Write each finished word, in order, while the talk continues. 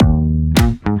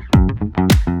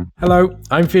Hello,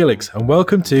 I'm Felix, and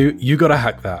welcome to You Gotta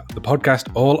Hack That, the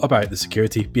podcast all about the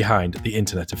security behind the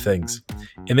Internet of Things.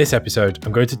 In this episode,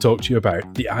 I'm going to talk to you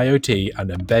about the IoT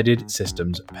and embedded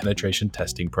systems penetration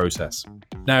testing process.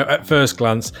 Now, at first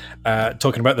glance,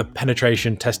 talking about the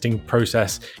penetration testing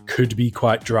process could be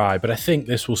quite dry, but I think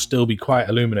this will still be quite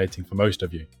illuminating for most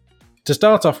of you. To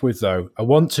start off with, though, I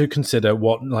want to consider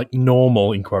what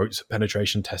normal, in quotes,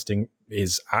 penetration testing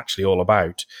is actually all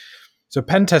about. So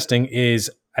pen testing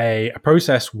is a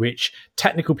process which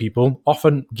technical people,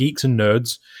 often geeks and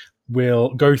nerds,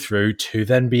 will go through to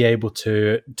then be able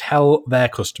to tell their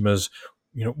customers,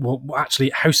 actually,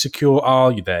 how secure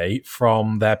are they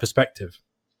from their perspective.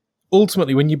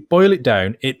 Ultimately, when you boil it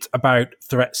down, it's about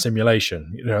threat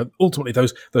simulation. Ultimately,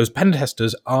 those pen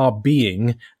testers are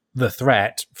being the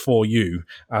threat for you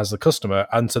as the customer.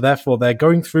 And so therefore they're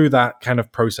going through that kind of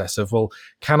process of, well,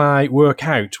 can I work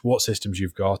out what systems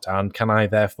you've got? And can I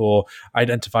therefore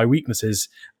identify weaknesses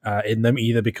in them,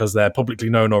 either because they're publicly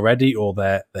known already or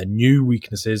they're new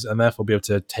weaknesses, and therefore be able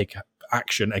to take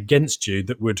action against you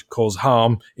that would cause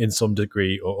harm in some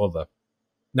degree or other.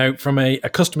 Now, from a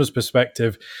customer's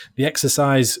perspective, the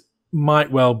exercise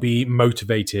might well be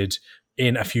motivated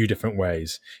in a few different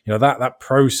ways. That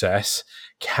process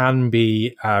can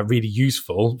be really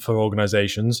useful for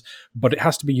organizations, but it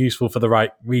has to be useful for the right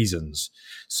reasons.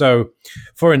 So,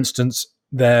 for instance,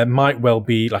 there might well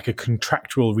be like a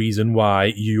contractual reason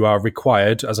why you are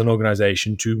required as an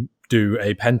organization to do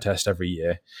a pen test every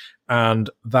year. And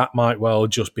that might well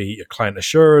just be a client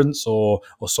assurance or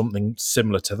something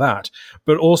similar to that.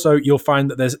 But also you'll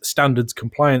find that there's standards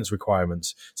compliance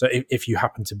requirements. So if you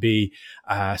happen to be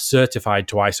certified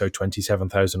to ISO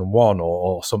 27001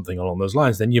 or something along those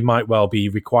lines, then you might well be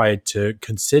required to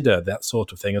consider that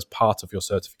sort of thing as part of your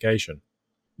certification.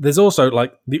 There's also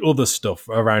the other stuff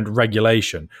around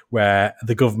regulation, where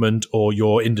the government or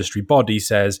your industry body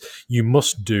says you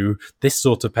must do this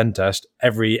sort of pen test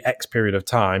every X period of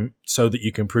time so that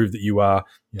you can prove that you are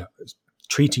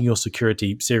treating your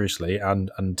security seriously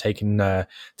and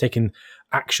taking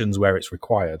actions where it's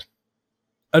required.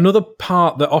 Another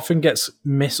part that often gets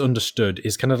misunderstood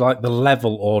is kind of like the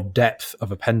level or depth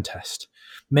of a pen test.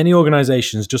 Many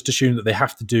organizations just assume that they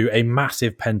have to do a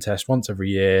massive pen test once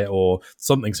every year or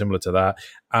something similar to that.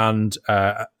 And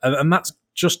that's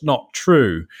just not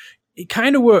true. It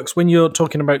kind of works when you're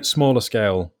talking about smaller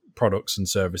scale products and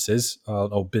services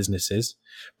or businesses.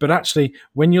 But actually,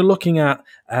 when you're looking at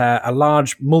a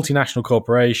large multinational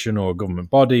corporation or government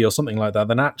body or something like that,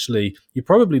 then actually you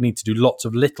probably need to do lots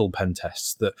of little pen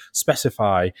tests that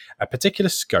specify a particular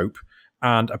scope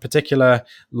and a particular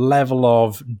level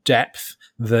of depth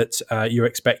that you're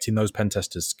expecting those pen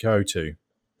testers to go to.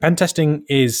 Pen testing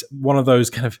is one of those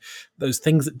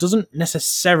things that doesn't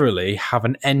necessarily have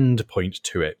an end point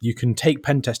to it. You can take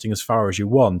pen testing as far as you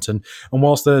want, and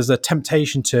whilst there's a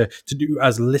temptation to do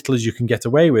as little as you can get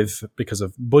away with because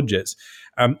of budgets,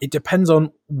 it depends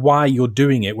on why you're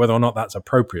doing it, whether or not that's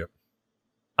appropriate.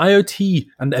 IoT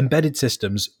and embedded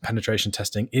systems penetration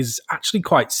testing is actually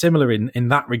quite similar in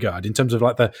that regard, in terms of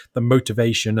the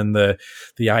motivation and the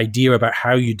idea about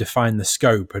how you define the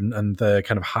scope and the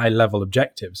kind of high level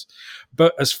objectives.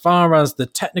 But as far as the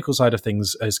technical side of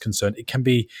things is concerned, it can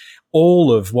be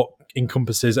all of what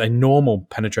encompasses a normal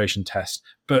penetration test,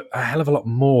 but a hell of a lot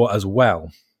more as well.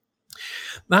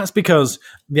 That's because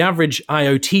the average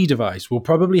IoT device will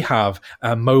probably have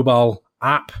a mobile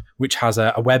app which has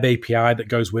a web API that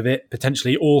goes with it,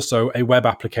 potentially also a web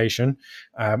application.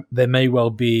 There may well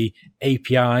be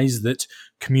APIs that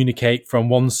communicate from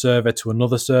one server to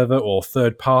another server or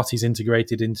third parties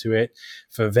integrated into it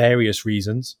for various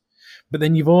reasons. But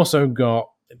then you've also got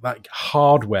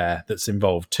hardware that's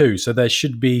involved too. So there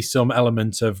should be some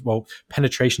element of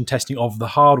penetration testing of the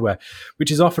hardware,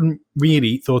 which is often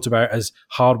really thought about as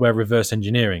hardware reverse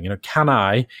engineering. Can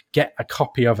I get a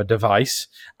copy of a device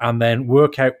and then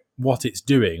work out what it's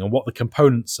doing and what the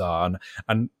components are,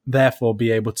 and therefore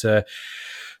be able to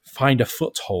find a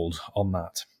foothold on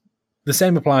that? The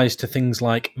same applies to things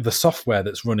like the software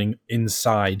that's running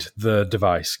inside the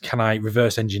device. Can I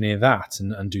reverse engineer that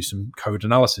and do some code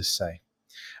analysis, say?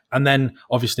 And then,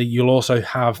 obviously, you'll also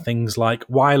have things like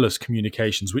wireless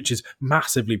communications, which is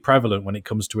massively prevalent when it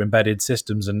comes to embedded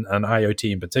systems and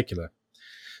IoT in particular.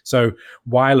 So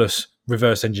wireless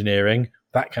reverse engineering,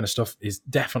 that kind of stuff is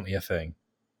definitely a thing.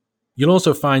 You'll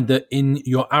also find that in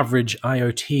your average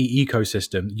IoT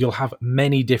ecosystem, you'll have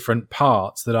many different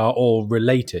parts that are all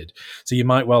related. So you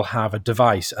might well have a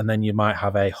device, and then you might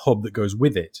have a hub that goes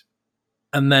with it.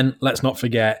 And then let's not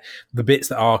forget the bits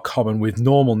that are common with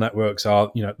normal networks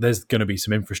are, there's going to be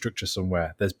some infrastructure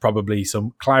somewhere. There's probably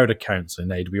some cloud accounts in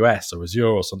AWS or Azure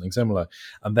or something similar,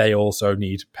 and they also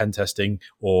need pen testing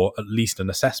or at least an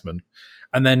assessment.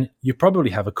 And then you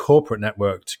probably have a corporate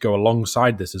network to go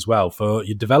alongside this as well for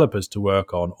your developers to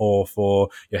work on or for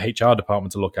your HR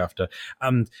department to look after.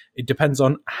 And it depends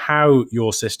on how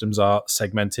your systems are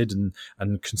segmented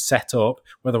and can set up,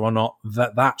 whether or not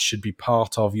that should be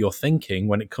part of your thinking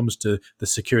when it comes to the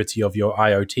security of your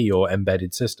IoT or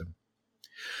embedded system.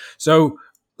 So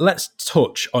let's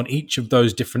touch on each of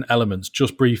those different elements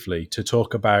just briefly to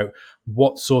talk about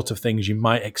what sort of things you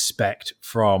might expect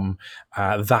from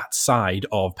that side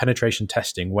of penetration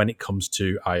testing when it comes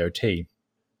to IoT.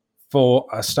 For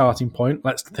a starting point,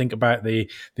 let's think about the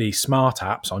smart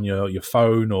apps on your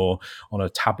phone or on a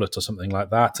tablet or something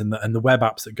like that, and the web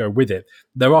apps that go with it.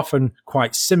 They're often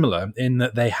quite similar in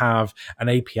that they have an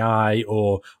API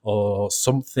or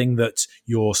something that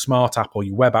your smart app or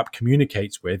your web app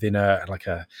communicates with in a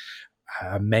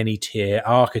many-tier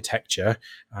architecture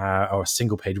or a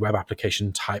single-page web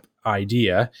application type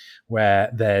idea,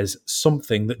 where there's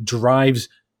something that drives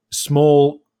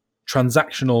small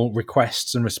transactional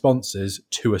requests and responses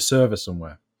to a server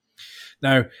somewhere.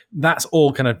 Now, that's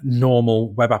all kind of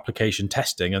normal web application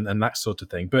testing and that sort of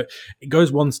thing. But it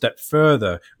goes one step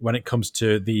further when it comes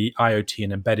to the IoT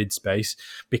and embedded space,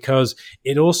 because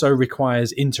it also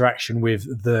requires interaction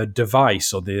with the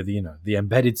device or the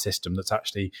embedded system that's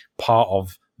actually part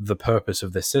of the purpose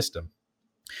of this system.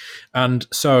 And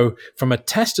so from a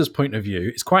tester's point of view,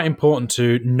 it's quite important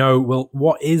to know, well,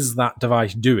 what is that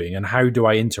device doing and how do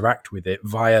I interact with it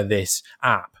via this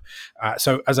app?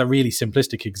 So as a really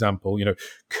simplistic example,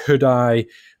 could I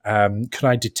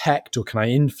detect or can I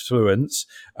influence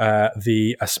a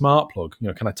smart plug?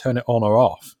 Can I turn it on or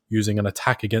off using an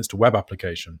attack against a web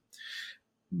application?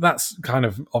 That's kind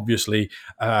of obviously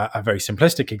a very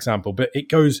simplistic example, but it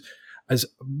goes as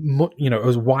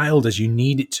as wild as you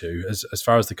need it to, as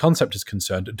far as the concept is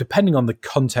concerned, depending on the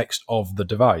context of the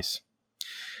device.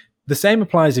 The same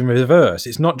applies in reverse.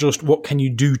 It's not just what can you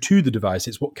do to the device,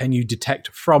 it's what can you detect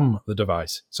from the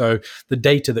device. So the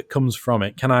data that comes from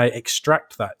it, can I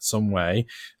extract that some way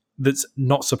that's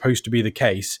not supposed to be the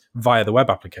case via the web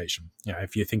application?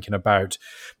 If you're thinking about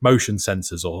motion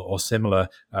sensors or similar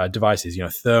devices,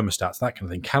 thermostats, that kind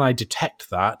of thing, can I detect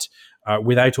that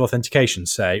without authentication,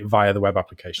 say, via the web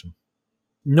application?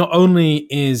 Not only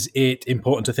is it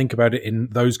important to think about it in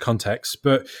those contexts,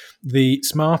 but the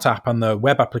smart app and the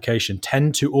web application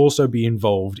tend to also be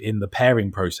involved in the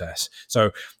pairing process.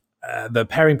 So the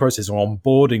pairing process or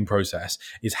onboarding process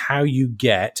is how you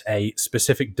get a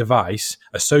specific device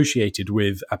associated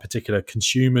with a particular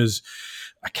consumer's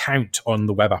account on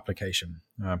the web application.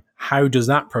 How does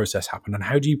that process happen? And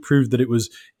how do you prove that it was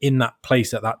in that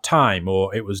place at that time,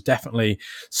 or it was definitely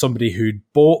somebody who'd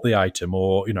bought the item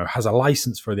or, has a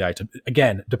license for the item?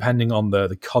 Again, depending on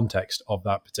the context of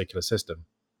that particular system.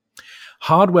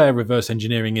 Hardware reverse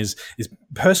engineering is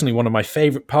personally one of my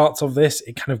favorite parts of this.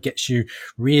 It kind of gets you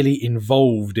really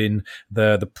involved in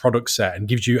the product set and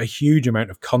gives you a huge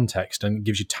amount of context and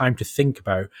gives you time to think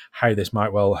about how this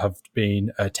might well have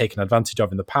been taken advantage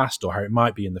of in the past or how it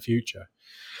might be in the future.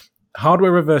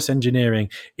 Hardware reverse engineering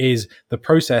is the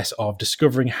process of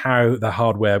discovering how the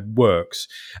hardware works.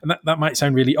 And that might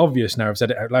sound really obvious now I've said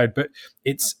it out loud, but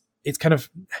it's kind of,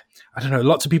 I don't know,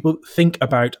 lots of people think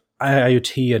about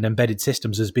IoT and embedded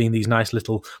systems as being these nice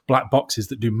little black boxes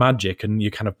that do magic and you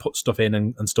kind of put stuff in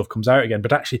and stuff comes out again.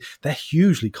 But actually, they're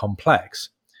hugely complex.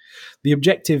 The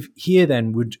objective here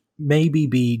then would maybe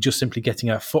be just simply getting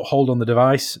a foothold on the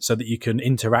device so that you can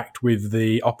interact with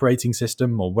the operating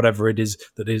system or whatever it is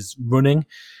that is running.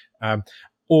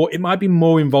 Or it might be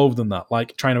more involved than that,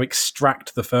 like trying to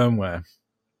extract the firmware.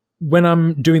 When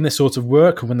I'm doing this sort of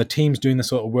work, or when the team's doing this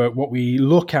sort of work, what we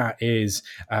look at is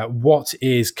what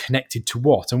is connected to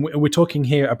what. And we're talking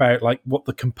here about like what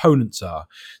the components are.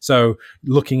 So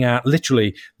looking at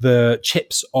literally the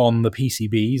chips on the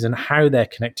PCBs and how they're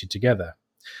connected together.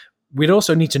 We'd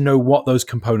also need to know what those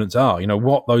components are,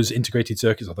 what those integrated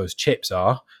circuits or those chips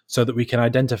are, so that we can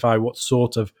identify what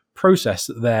sort of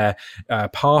process they're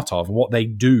part of and what they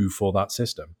do for that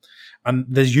system. And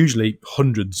there's usually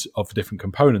hundreds of different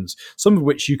components, some of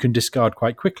which you can discard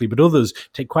quite quickly, but others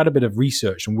take quite a bit of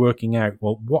research and working out,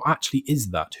 well, what actually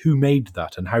is that? Who made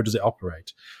that? And how does it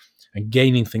operate? And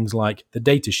gaining things like the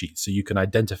data sheet so you can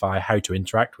identify how to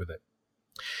interact with it.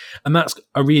 And that's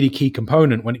a really key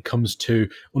component when it comes to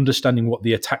understanding what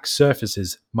the attack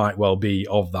surfaces might well be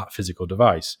of that physical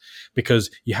device, because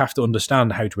you have to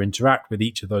understand how to interact with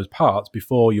each of those parts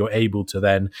before you're able to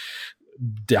then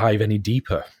dive any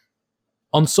deeper.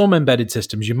 On some embedded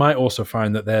systems, you might also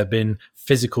find that there have been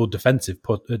physical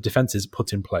defenses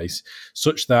put in place,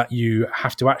 such that you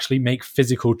have to actually make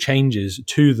physical changes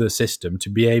to the system to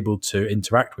be able to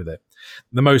interact with it.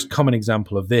 The most common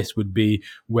example of this would be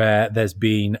where there's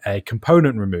been a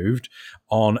component removed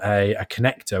on a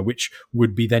connector, which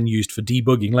would be then used for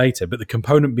debugging later, but the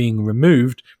component being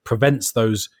removed prevents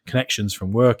those connections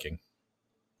from working.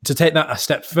 To take that a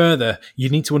step further, you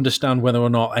need to understand whether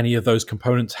or not any of those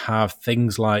components have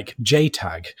things like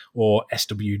JTAG or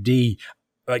SWD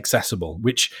accessible,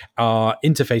 which are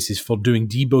interfaces for doing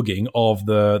debugging of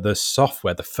the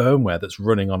software, the firmware that's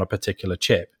running on a particular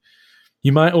chip.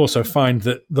 You might also find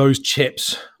that those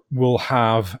chips will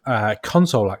have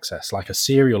console access, like a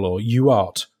serial or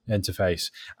UART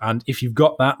interface. And if you've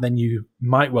got that, then you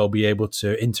might well be able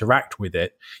to interact with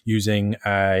it using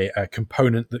a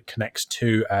component that connects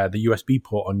to the USB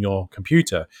port on your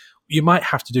computer. You might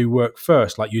have to do work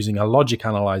first, like using a logic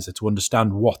analyzer to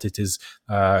understand what it is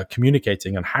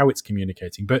communicating and how it's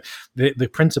communicating. But the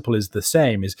principle is the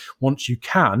same, is once you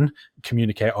can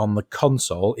communicate on the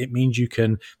console, it means you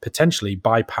can potentially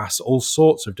bypass all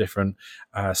sorts of different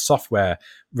software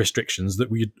restrictions that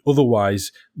would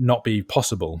otherwise not be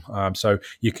possible. So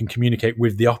you can communicate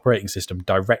with the operating system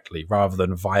directly rather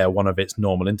than via one of its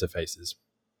normal interfaces.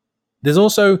 There's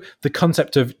also the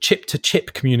concept of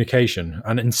chip-to-chip communication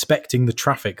and inspecting the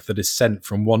traffic that is sent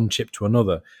from one chip to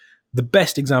another. The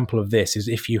best example of this is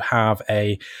if you have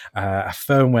a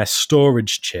firmware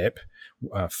storage chip,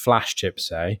 a flash chip,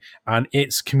 say, and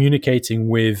it's communicating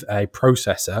with a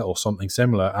processor or something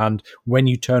similar. And when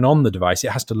you turn on the device, it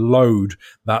has to load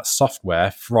that software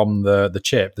from the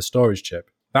chip, the storage chip.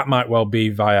 That might well be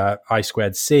via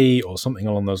I2C or something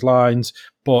along those lines,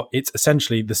 but it's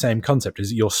essentially the same concept,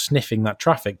 is you're sniffing that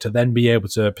traffic to then be able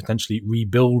to potentially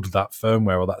rebuild that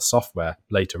firmware or that software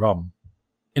later on.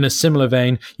 In a similar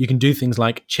vein, you can do things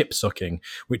like chip sucking,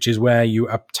 which is where you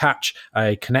attach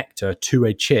a connector to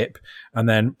a chip and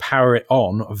then power it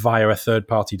on via a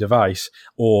third-party device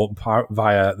or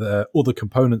via the other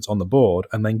components on the board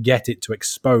and then get it to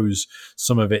expose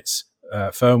some of its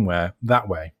firmware that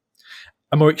way.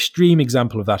 A more extreme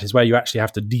example of that is where you actually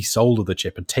have to desolder the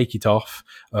chip and take it off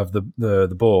of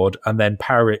the board and then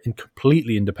power it in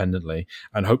completely independently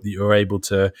and hope that you're able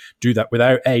to do that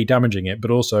without damaging it,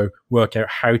 but also work out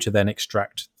how to then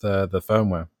extract the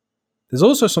firmware. There's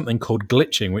also something called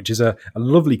glitching, which is a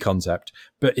lovely concept,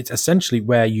 but it's essentially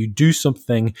where you do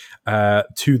something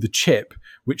to the chip,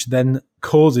 which then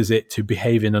causes it to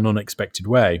behave in an unexpected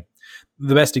way.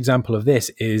 The best example of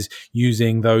this is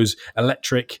using those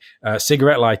electric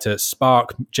cigarette lighter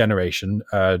spark generation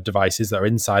devices that are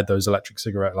inside those electric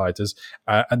cigarette lighters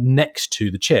next to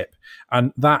the chip.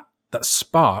 And that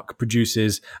spark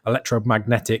produces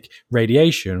electromagnetic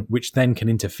radiation, which then can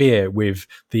interfere with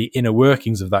the inner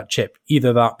workings of that chip,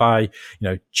 either that by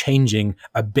changing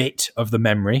a bit of the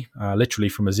memory, literally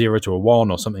from a 0 to a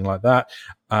 1 or something like that,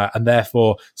 and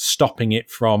therefore stopping it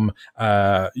from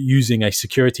using a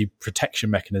security protection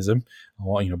mechanism,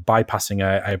 or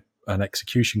bypassing an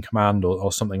execution command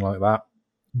or something like that.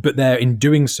 But there, in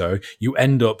doing so, you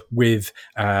end up with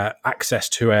access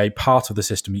to a part of the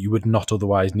system that you would not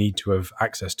otherwise need to have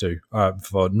access to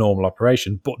for normal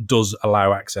operation, but does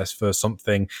allow access for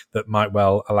something that might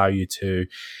well allow you to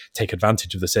take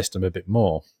advantage of the system a bit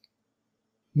more.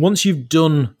 Once you've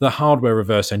done the hardware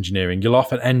reverse engineering, you'll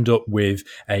often end up with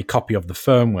a copy of the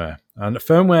firmware. And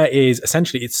firmware is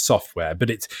essentially it's software, but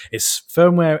it's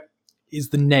firmware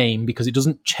is the name because it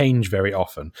doesn't change very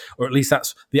often, or at least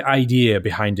that's the idea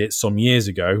behind it some years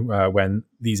ago when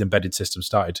these embedded systems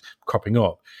started cropping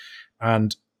up.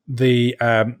 And the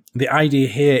idea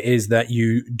here is that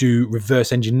you do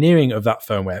reverse engineering of that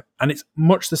firmware, and it's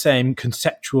much the same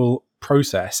conceptual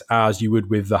process as you would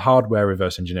with the hardware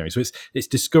reverse engineering. So it's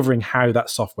discovering how that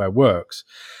software works.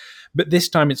 But this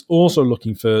time it's also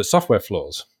looking for software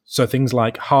flaws. So things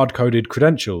like hard-coded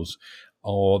credentials,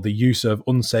 or the use of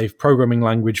unsafe programming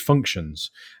language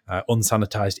functions,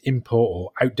 unsanitized import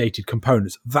or outdated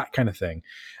components, that kind of thing.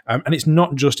 And it's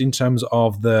not just in terms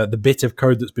of the bit of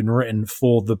code that's been written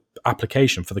for the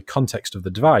application, for the context of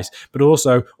the device, but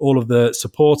also all of the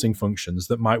supporting functions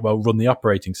that might well run the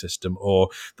operating system, or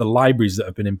the libraries that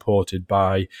have been imported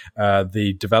by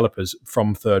the developers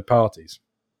from third parties.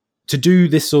 To do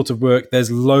this sort of work,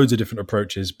 there's loads of different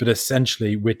approaches, but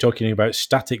essentially we're talking about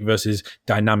static versus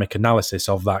dynamic analysis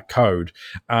of that code.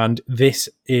 And this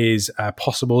is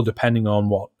possible depending on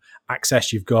what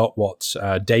access you've got, what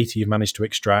data you've managed to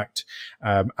extract.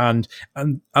 And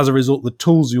as a result, the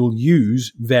tools you'll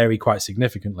use vary quite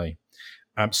significantly.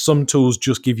 Some tools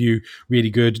just give you really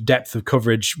good depth of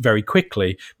coverage very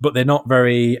quickly, but they're not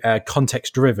very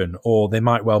context driven, or they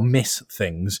might well miss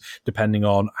things depending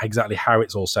on exactly how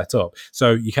it's all set up.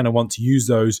 So you kind of want to use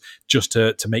those just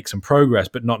to make some progress,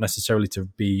 but not necessarily to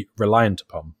be reliant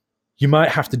upon. You might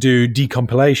have to do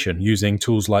decompilation using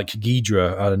tools like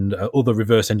Ghidra and other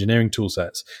reverse engineering tool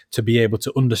sets to be able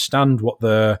to understand what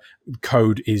the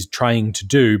code is trying to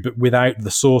do, but without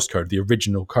the source code, the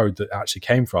original code that actually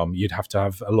came from. You'd have to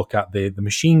have a look at the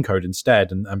machine code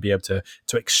instead and be able to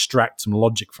extract some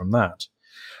logic from that.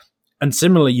 And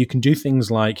similarly, you can do things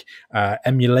like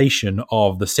emulation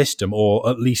of the system, or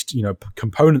at least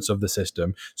components of the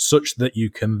system, such that you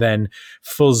can then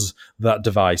fuzz that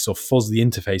device or fuzz the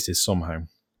interfaces somehow.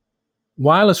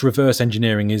 Wireless reverse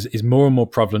engineering is more and more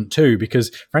prevalent too, because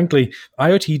frankly,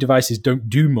 IoT devices don't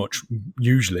do much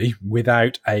usually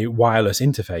without a wireless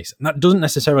interface. And that doesn't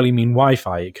necessarily mean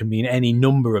Wi-Fi. It can mean any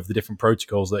number of the different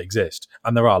protocols that exist,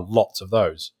 and there are lots of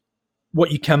those.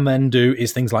 What you can then do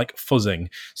is things like fuzzing.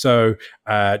 So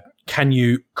can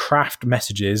you craft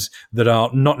messages that are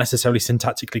not necessarily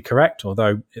syntactically correct,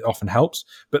 although it often helps,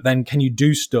 but then can you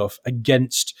do stuff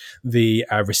against the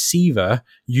receiver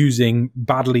using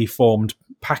badly formed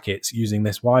packets using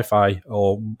this Wi-Fi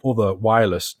or other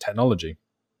wireless technology?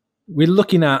 We're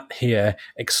looking at here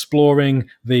exploring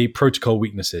the protocol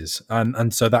weaknesses.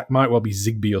 And so that might well be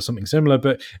Zigbee or something similar,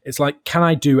 but it's like, can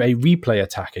I do a replay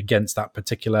attack against that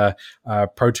particular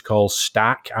protocol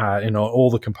stack, all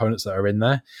the components that are in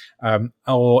there?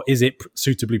 Or is it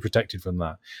suitably protected from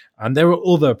that? And there are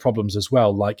other problems as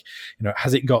well, like,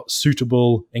 has it got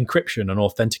suitable encryption and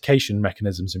authentication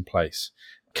mechanisms in place?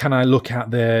 Can I look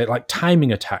at the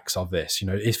timing attacks of this?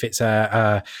 If it's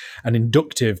an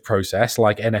inductive process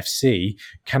like NFC,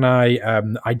 can I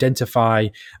identify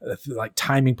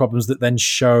timing problems that then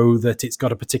show that it's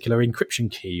got a particular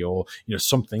encryption key or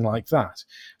something like that?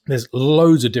 There's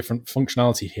loads of different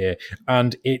functionality here,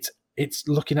 and it's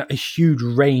looking at a huge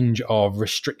range of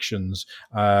restrictions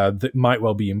that might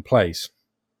well be in place.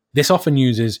 This often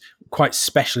uses quite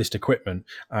specialist equipment.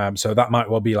 So that might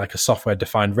well be like a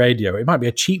software-defined radio. It might be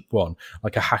a cheap one,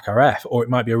 like a Hack RF, or it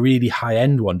might be a really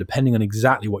high-end one, depending on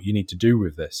exactly what you need to do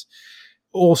with this.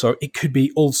 Also, it could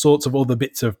be all sorts of other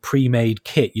bits of pre-made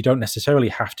kit. You don't necessarily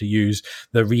have to use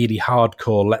the really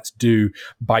hardcore, let's do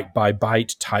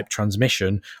byte-by-byte type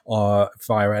transmission via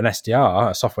an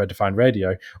SDR, a software-defined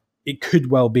radio. It could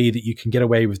well be that you can get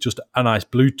away with just a nice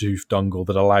Bluetooth dongle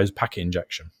that allows packet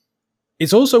injection.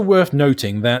 It's also worth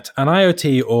noting that an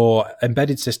IoT or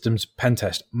embedded systems pen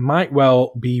test might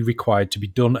well be required to be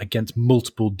done against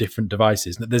multiple different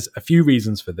devices. Now, there's a few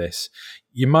reasons for this.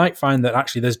 You might find that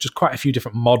actually there's just quite a few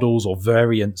different models or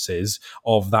variances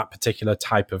of that particular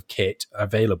type of kit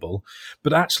available.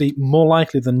 But actually, more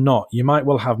likely than not, you might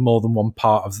well have more than one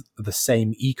part of the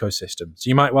same ecosystem. So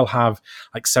you might well have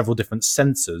several different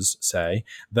sensors, say,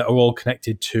 that are all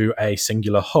connected to a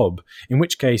singular hub, in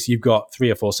which case you've got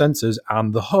 3 or 4 sensors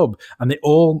and the hub, and they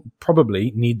all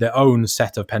probably need their own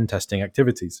set of pen testing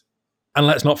activities. And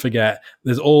let's not forget,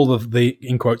 there's all of the,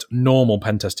 in quotes, normal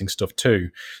pen testing stuff too.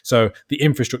 So the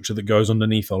infrastructure that goes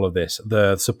underneath all of this,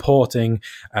 the supporting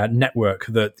network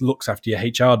that looks after your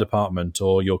HR department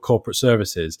or your corporate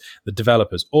services, the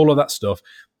developers, all of that stuff.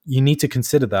 You need to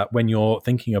consider that when you're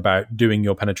thinking about doing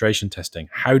your penetration testing.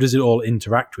 How does it all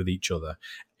interact with each other?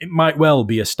 It might well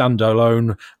be a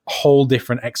standalone, whole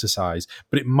different exercise,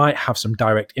 but it might have some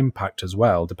direct impact as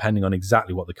well, depending on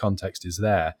exactly what the context is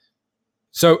there.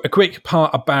 So a quick part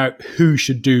about who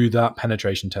should do that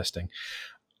penetration testing.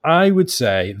 I would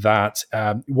say that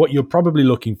what you're probably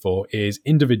looking for is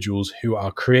individuals who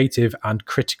are creative and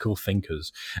critical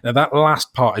thinkers. Now, that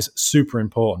last part is super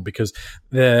important because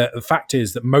the fact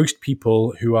is that most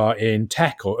people who are in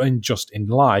tech or just in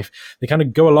life, they kind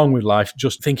of go along with life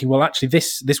just thinking, well, actually,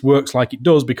 this works like it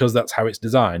does because that's how it's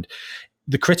designed.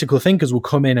 The critical thinkers will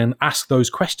come in and ask those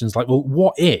questions like, well,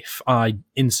 what if I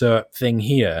insert thing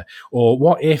here? Or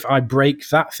what if I break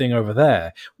that thing over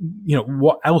there?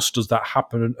 What else does that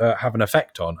have an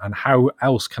effect on? And how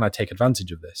else can I take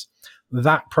advantage of this?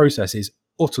 That process is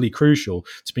utterly crucial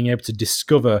to being able to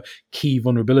discover key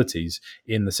vulnerabilities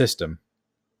in the system.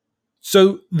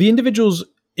 So the individuals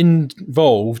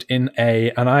involved in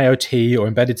an IoT or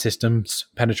embedded systems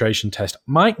penetration test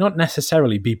might not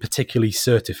necessarily be particularly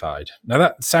certified. Now,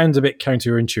 that sounds a bit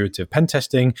counterintuitive. Pen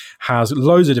testing has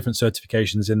loads of different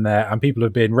certifications in there, and people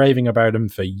have been raving about them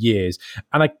for years.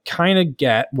 And I kind of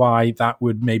get why that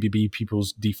would maybe be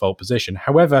people's default position.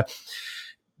 However,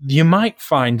 you might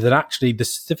find that actually the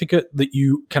certificate that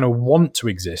you kind of want to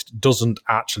exist doesn't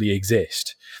actually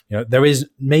exist. There is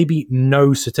maybe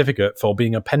no certificate for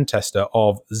being a pen tester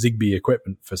of Zigbee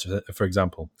equipment, for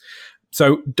example.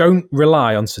 So don't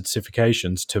rely on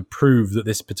certifications to prove that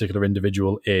this particular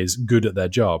individual is good at their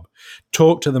job.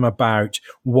 Talk to them about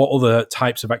what other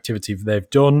types of activity they've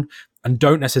done, and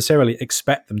don't necessarily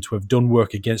expect them to have done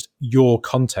work against your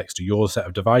context or your set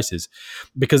of devices,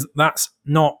 because that's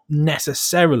not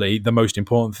necessarily the most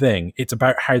important thing. It's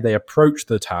about how they approach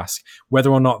the task, whether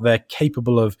or not they're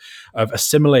capable of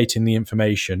assimilating the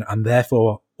information, and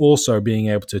therefore also being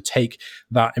able to take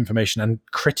that information and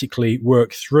critically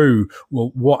work through,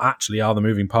 well, what actually are the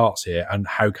moving parts here and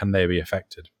how can they be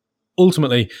affected?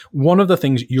 Ultimately, one of the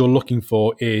things you're looking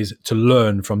for is to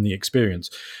learn from the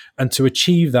experience. And to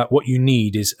achieve that, what you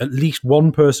need is at least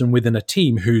one person within a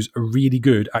team who's really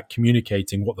good at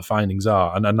communicating what the findings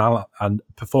are and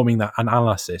performing that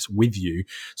analysis with you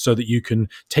so that you can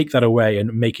take that away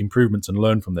and make improvements and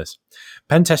learn from this.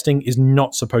 Pen testing is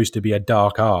not supposed to be a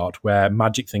dark art where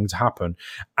magic things happen.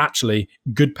 Actually,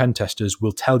 good pen testers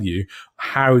will tell you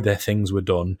how their things were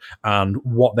done and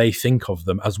what they think of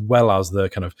them, as well as the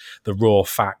kind of the raw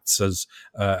facts as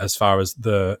far as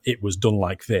it was done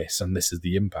like this and this is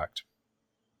the impact.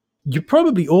 You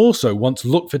probably also want to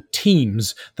look for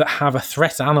teams that have a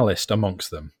threat analyst amongst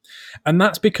them. And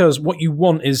that's because what you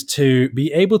want is to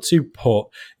be able to put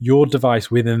your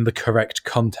device within the correct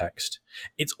context.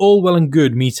 It's all well and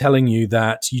good me telling you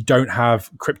that you don't have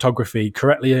cryptography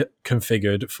correctly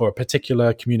configured for a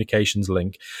particular communications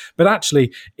link. But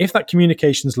actually, if that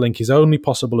communications link is only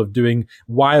possible of doing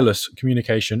wireless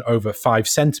communication over 5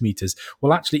 centimeters,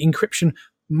 well, actually, encryption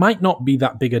might not be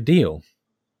that big a deal.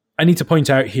 I need to point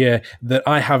out here that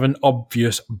I have an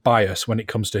obvious bias when it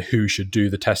comes to who should do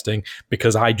the testing,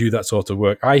 because I do that sort of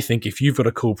work. I think if you've got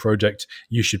a cool project,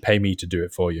 you should pay me to do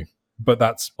it for you. But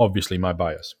that's obviously my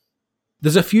bias.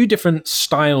 There's a few different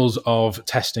styles of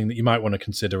testing that you might want to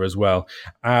consider as well.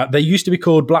 They used to be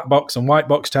called black box and white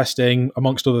box testing,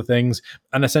 amongst other things.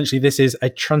 And essentially, this is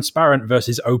a transparent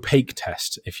versus opaque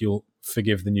test, if you'll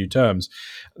forgive the new terms.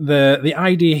 The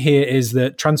idea here is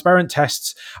that transparent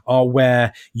tests are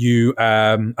where you,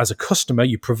 as a customer,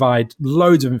 you provide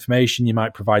loads of information. You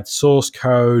might provide source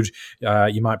code,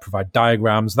 you might provide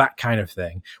diagrams, that kind of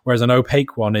thing. Whereas an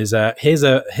opaque one is here's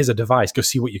a device, go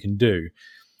see what you can do.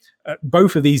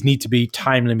 Both of these need to be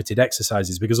time-limited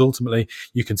exercises, because ultimately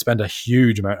you can spend a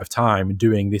huge amount of time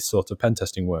doing this sort of pen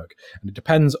testing work, and it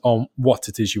depends on what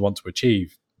it is you want to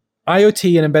achieve.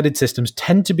 IoT and embedded systems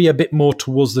tend to be a bit more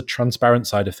towards the transparent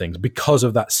side of things because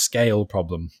of that scale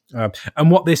problem. And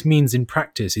what this means in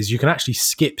practice is you can actually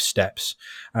skip steps.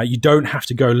 You don't have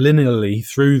to go linearly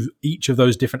through each of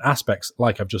those different aspects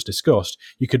like I've just discussed.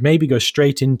 You could maybe go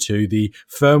straight into the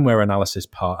firmware analysis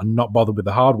part and not bother with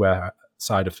the hardware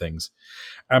side of things.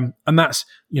 And that's,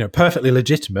 perfectly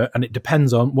legitimate, and it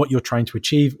depends on what you're trying to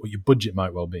achieve, what your budget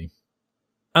might well be.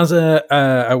 As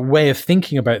a way of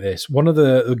thinking about this, one of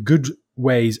the good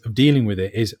ways of dealing with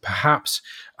it is perhaps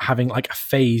having like a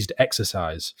phased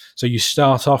exercise. So you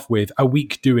start off with a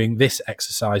week doing this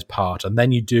exercise part, and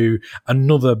then you do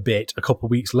another bit a couple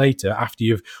of weeks later after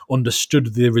you've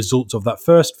understood the results of that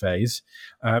first phase.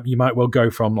 You might well go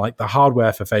from like the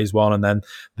hardware for phase 1, and then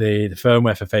the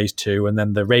firmware for phase 2, and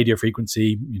then the radio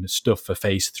frequency stuff for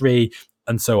phase 3,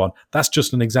 and so on. That's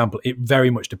just an example. It very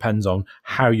much depends on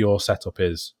how your setup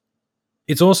is.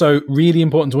 It's also really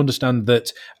important to understand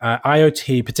that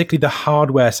IoT, particularly the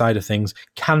hardware side of things,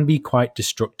 can be quite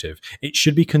destructive. It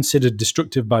should be considered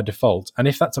destructive by default. And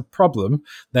if that's a problem,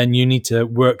 then you need to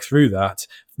work through that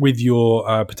with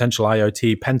your potential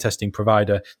IoT pen testing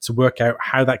provider to work out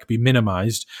how that could be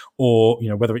minimized, or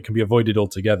whether it can be avoided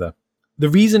altogether. The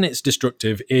reason it's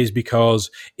destructive is because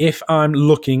if I'm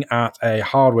looking at a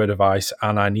hardware device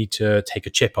and I need to take a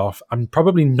chip off, I'm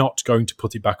probably not going to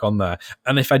put it back on there.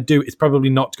 And if I do, it's probably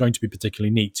not going to be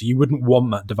particularly neat. So you wouldn't want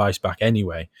that device back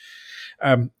anyway.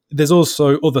 There's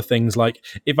also other things, like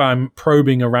if I'm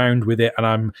probing around with it and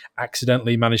I'm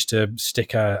accidentally managed to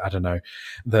stick the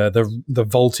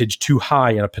voltage too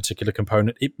high in a particular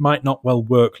component, it might not well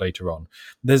work later on.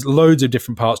 There's loads of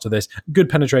different parts to this. Good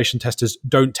penetration testers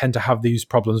don't tend to have these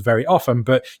problems very often,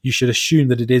 but you should assume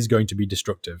that it is going to be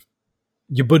destructive.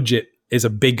 Your budget is a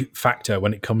big factor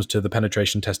when it comes to the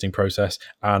penetration testing process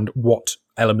and what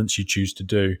elements you choose to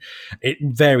do. It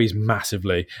varies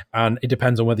massively, and it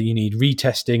depends on whether you need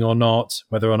retesting or not,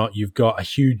 whether or not you've got a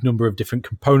huge number of different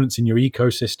components in your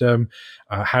ecosystem,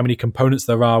 how many components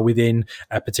there are within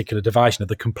a particular device,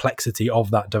 the complexity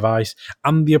of that device,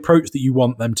 and the approach that you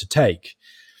want them to take.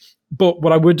 But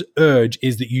what I would urge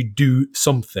is that you do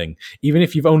something. Even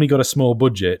if you've only got a small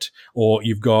budget or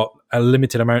you've got a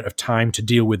limited amount of time to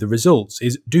deal with the results,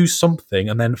 is do something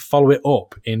and then follow it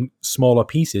up in smaller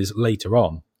pieces later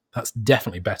on. That's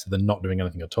definitely better than not doing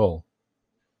anything at all.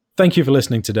 Thank you for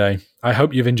listening today. I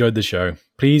hope you've enjoyed the show.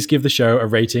 Please give the show a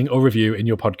rating or review in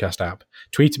your podcast app.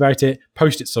 Tweet about it,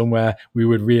 post it somewhere. We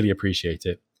would really appreciate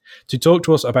it. To talk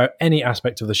to us about any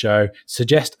aspect of the show,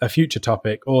 suggest a future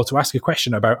topic, or to ask a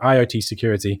question about IoT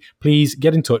security, please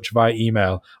get in touch via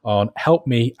email on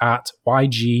helpme@yg.ht,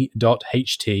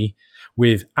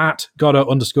 with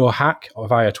 @gotta_hack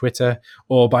via Twitter,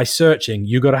 or by searching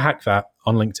You Gotta Hack That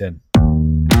on LinkedIn.